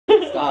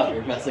Stop,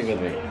 you're messing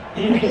with me.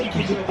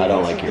 I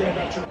don't like you right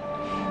now.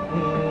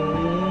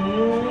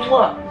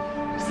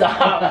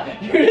 Stop.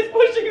 You're just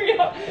pushing me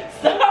out.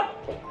 Stop.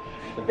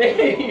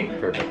 Babe.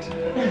 Perfect.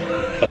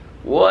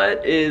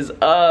 What is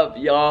up,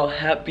 y'all?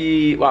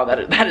 Happy, wow,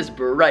 that is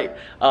bright.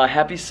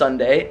 Happy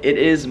Sunday. It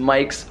is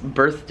Mike's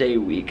birthday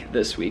week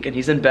this week, and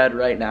he's in bed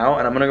right now,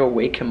 and I'm gonna go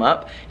wake him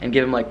up and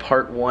give him like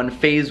part one,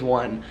 phase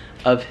one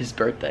of his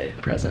birthday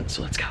present.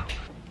 So let's go.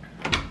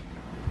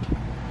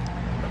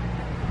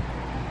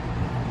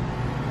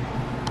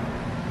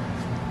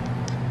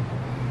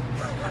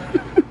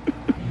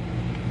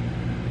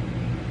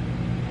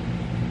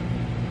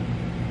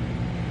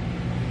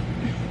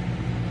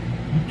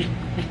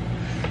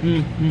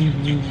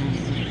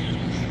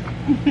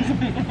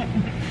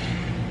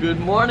 Good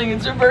morning,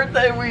 it's your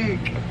birthday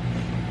week.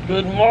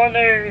 Good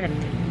morning.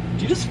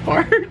 Did you just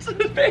fart,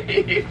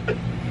 babe?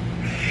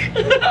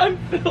 I'm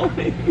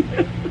filming.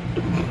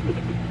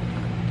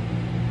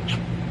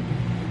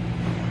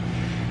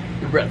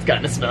 Your breath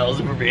kind of smells,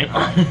 if we're being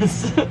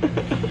honest. I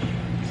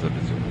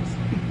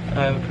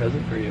have a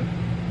present for you.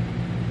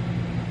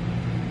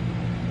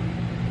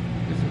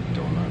 Is it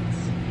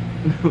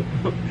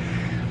donuts?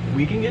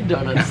 We can get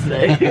donuts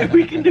today.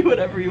 We can do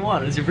whatever you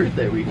want. It's your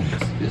birthday week.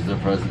 Is the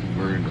present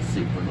we're gonna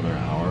sleep for another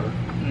hour?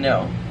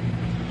 No.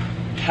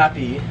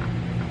 Happy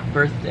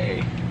birthday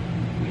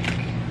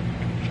week.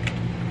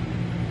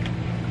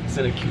 It's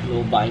in a cute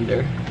little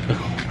binder.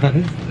 What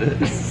is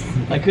this?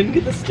 I couldn't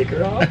get the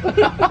sticker off.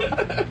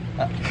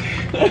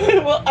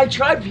 Well, I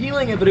tried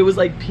peeling it, but it was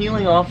like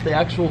peeling off the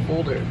actual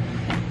folder.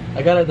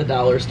 I got it at the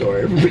dollar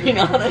store, if we're being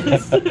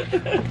honest.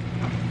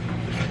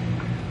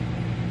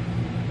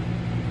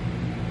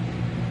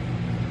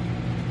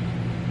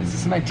 Is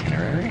this an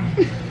itinerary?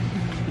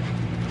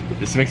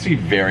 This makes me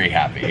very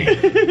happy.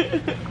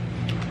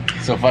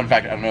 So fun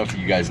fact, I don't know if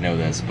you guys know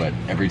this, but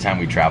every time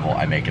we travel,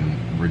 I make a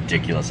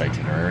ridiculous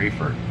itinerary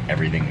for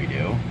everything we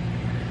do.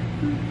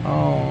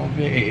 Oh,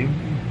 babe.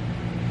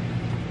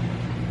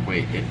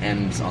 Wait, it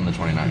ends on the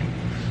 29th.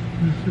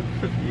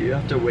 You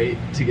have to wait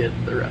to get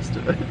the rest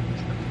of it.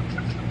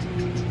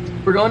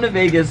 We're going to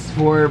Vegas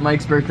for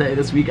Mike's birthday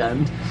this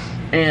weekend,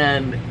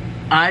 and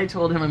I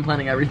told him I'm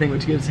planning everything,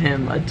 which gives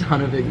him a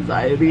ton of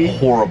anxiety.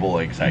 Horrible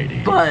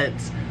anxiety. But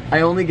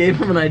I only gave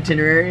him an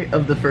itinerary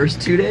of the first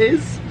 2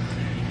 days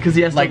because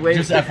he has like, to wait.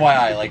 just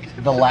FYI,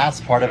 like the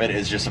last part of it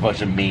is just a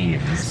bunch of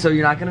memes. So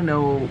you're not gonna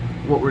know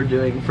what we're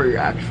doing for your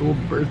actual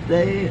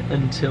birthday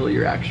until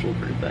your actual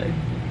birthday.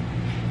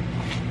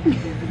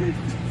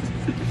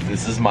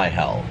 This is my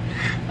hell.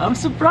 I'm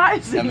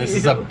surprised. And this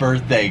is a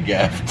birthday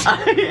gift.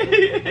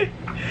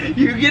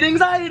 You get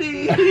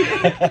anxiety.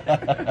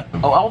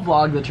 Oh, I'll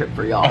vlog the trip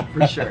for y'all,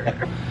 for sure.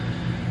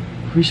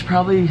 We should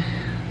probably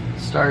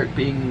start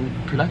being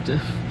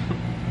productive.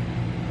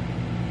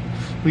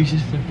 We should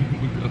start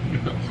being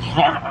productive.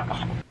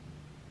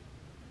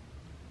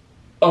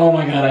 Oh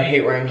my god, I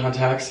hate wearing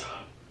contacts.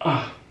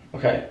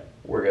 Okay,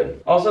 we're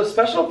good. Also,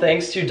 special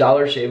thanks to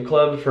Dollar Shave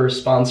Club for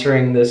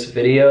sponsoring this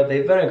video.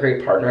 They've been a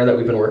great partner that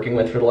we've been working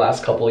with for the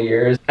last couple of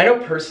years. I know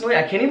personally,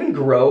 I can't even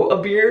grow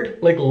a beard.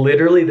 Like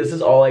literally, this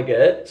is all I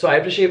get. So I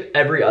have to shave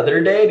every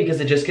other day because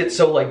it just gets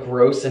so like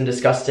gross and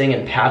disgusting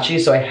and patchy.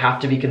 So I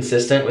have to be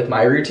consistent with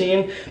my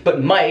routine.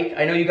 But Mike,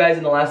 I know you guys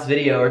in the last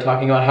video are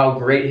talking about how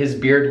great his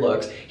beard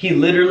looks. He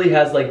literally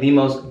has like the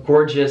most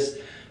gorgeous,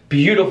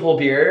 beautiful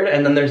beard,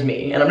 and then there's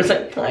me, and I'm just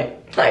like,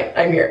 hi,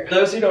 I'm here. For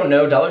those who don't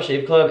know, Dollar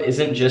Shave Club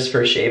isn't just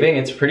for shaving,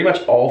 it's pretty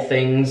much all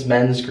things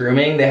men's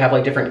grooming. They have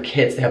like different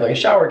kits. They have like a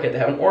shower kit, they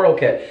have an oral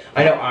kit.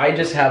 I know I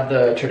just have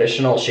the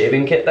traditional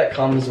shaving kit that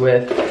comes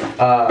with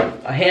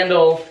a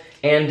handle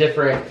and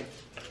different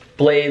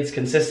blades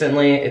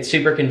consistently. It's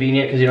super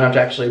convenient because you don't have to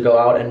actually go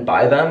out and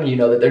buy them. You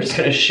know that they're just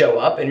gonna show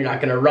up and you're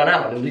not gonna run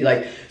out and be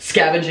like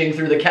scavenging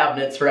through the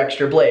cabinets for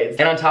extra blades.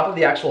 And on top of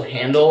the actual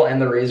handle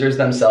and the razors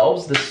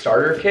themselves, the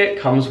starter kit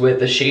comes with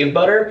the shave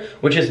butter,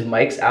 which is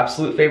Mike's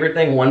absolute favorite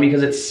thing. One,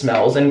 because it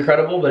smells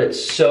incredible, but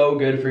it's so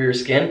good for your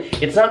skin.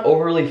 It's not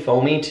overly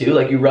foamy too,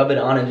 like you rub it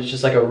on and it's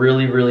just like a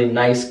really, really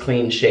nice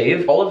clean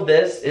shave. All of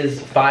this is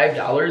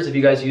 $5 if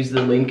you guys use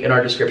the link in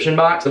our description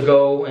box. So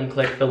go and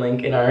click the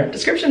link in our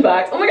description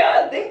box. Oh my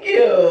god, thank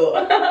you.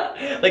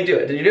 Like, do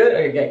it. Did you do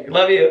it? Okay,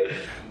 love you.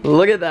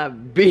 Look at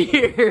that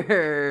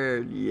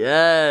beard.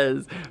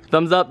 Yes.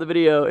 Thumbs up the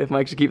video if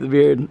Mike should keep the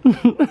beard.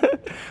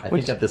 I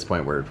think at this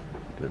point we're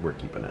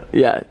keeping it.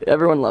 Yeah,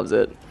 everyone loves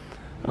it.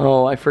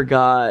 Oh, I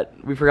forgot.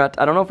 We forgot.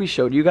 I don't know if we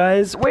showed you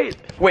guys. Wait,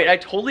 I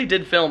totally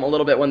did film a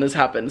little bit when this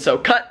happened. So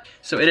cut.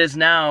 So it is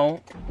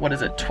now, what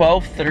is it,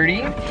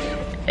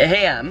 12:30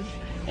 a.m.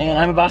 And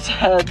I'm about to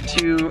head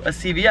to a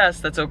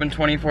CVS that's open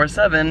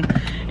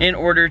 24/7 in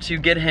order to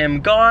get him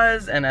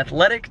gauze and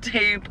athletic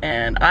tape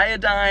and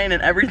iodine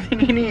and everything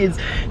he needs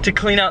to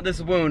clean out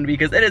this wound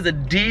because it is a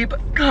deep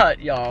cut,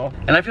 y'all.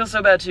 And I feel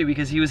so bad too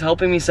because he was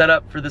helping me set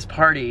up for this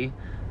party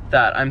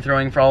that I'm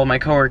throwing for all of my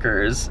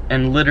coworkers,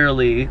 and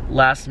literally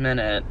last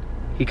minute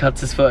he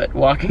cuts his foot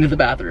walking to the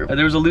bathroom.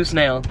 There was a loose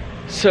nail.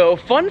 So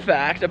fun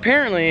fact,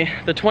 apparently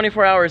the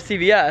 24-hour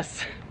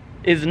CVS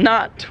is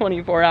not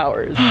 24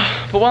 hours.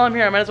 But while I'm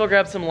here, I might as well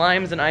grab some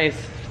limes and ice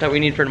that we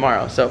need for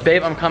tomorrow. So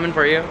babe, I'm coming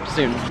for you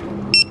soon.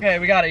 Okay,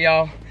 we got it,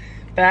 y'all.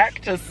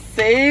 Back to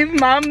save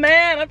my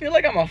man. I feel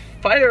like I'm a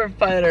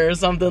firefighter or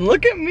something.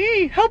 Look at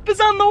me, help is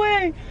on the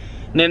way.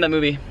 Name that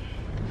movie,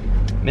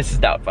 Mrs.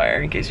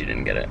 Doubtfire, in case you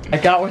didn't get it. I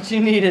got what you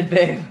needed,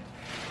 babe.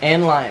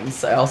 And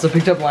limes. I also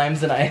picked up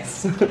limes and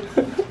ice.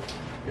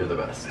 You're the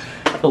best.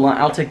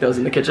 I'll take those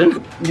in the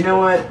kitchen. You know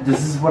what?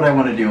 This is what I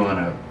want to do on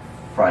a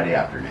Friday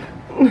afternoon.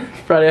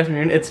 Friday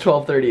afternoon, it's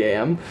 12:30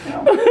 a.m.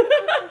 Yeah.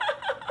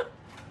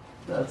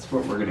 That's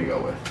what we're gonna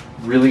go with.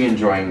 Really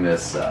enjoying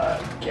this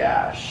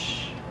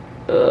gash.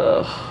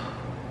 Ugh.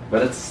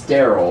 But it's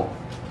sterile.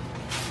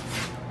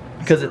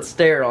 Because it's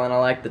sterile and I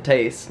like the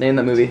taste. Name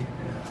that movie.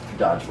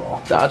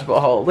 Dodgeball.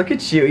 Dodgeball. Look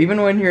at you.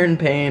 Even when you're in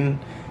pain,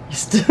 you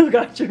still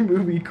got your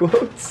movie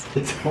quotes.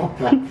 It's all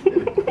that.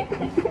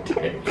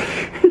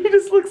 You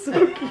just look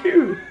so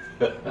cute.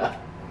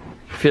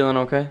 Feeling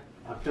okay?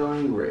 I'm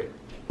feeling great.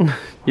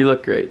 You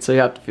look great, so you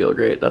have to feel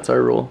great. That's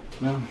our rule.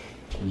 Well,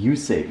 you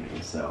saved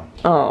me, so.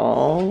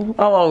 Oh,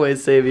 I'll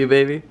always save you,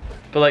 baby.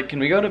 But like, can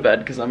we go to bed?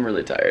 Because I'm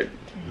really tired.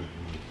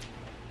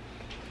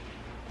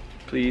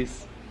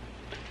 Please.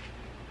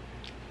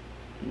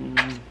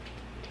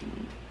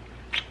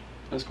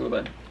 Let's go to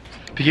bed.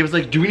 PK was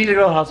like, do we need to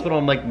go to the hospital?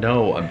 I'm like,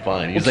 no, I'm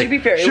fine. He's like, to be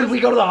fair, should we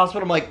go to the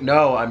hospital? I'm like,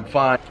 no, I'm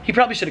fine. He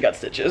probably should have got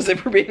stitches,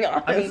 if we're being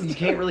honest. I mean, you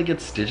can't really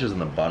get stitches on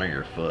the bottom of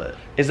your foot.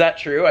 Is that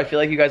true? I feel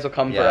like you guys will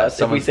come for us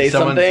if we say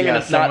something and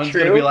it's not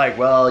true. Gonna be like,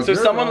 well, so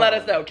someone wrong. let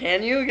us know.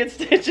 Can you get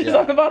stitches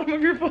on the bottom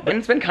of your foot? And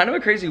it's been kind of a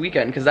crazy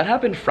weekend because that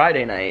happened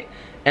Friday night,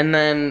 and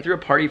then threw a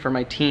party for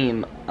my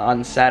team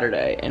on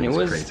Saturday, and it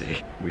was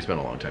crazy. We spent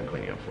a long time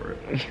cleaning up for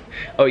it.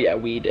 Oh yeah,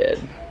 we did.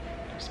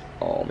 It was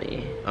all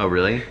me. Oh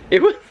really?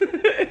 It was.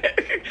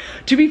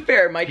 To be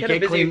fair, Mike had a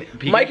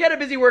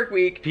busy work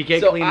week.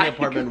 PK cleaned the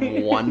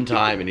apartment one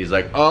time, and he's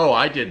like, "Oh,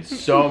 I did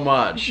so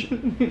much."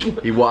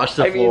 He washed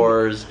the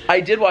floors. I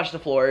did wash the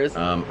floors.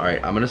 All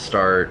right, I'm gonna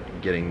start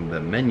getting the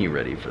menu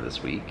ready for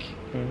this week,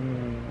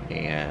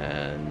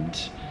 and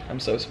I'm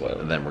so spoiled.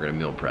 And then we're gonna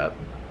meal prep,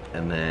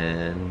 and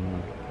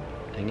then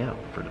hang out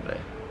for today.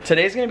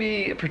 Today's gonna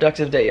be a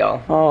productive day,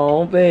 y'all.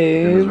 Oh,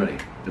 babe. Dinner's ready.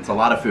 It's a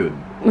lot of food.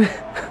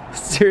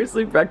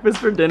 Seriously, breakfast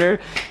for dinner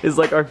is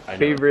like our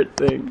favorite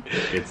thing.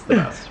 It's the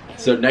best.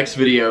 So next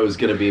video is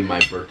gonna be my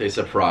birthday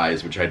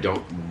surprise, which I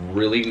don't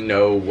really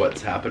know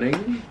what's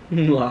happening.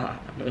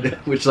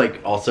 Which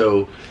like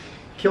also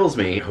kills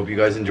me. Hope you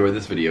guys enjoyed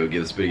this video.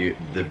 Give this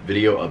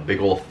video a big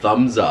ol'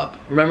 thumbs up.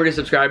 Remember to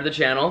subscribe to the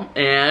channel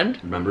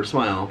and remember to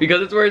smile.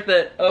 Because it's worth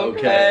it.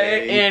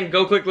 Okay. And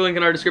go click the link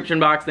in our description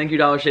box. Thank you,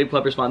 Dollar Shave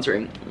Club, for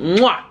sponsoring.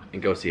 Mwah!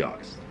 And go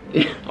Seahawks.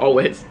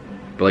 Always.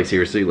 But like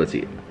seriously, let's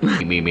eat.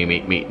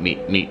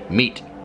 Meat.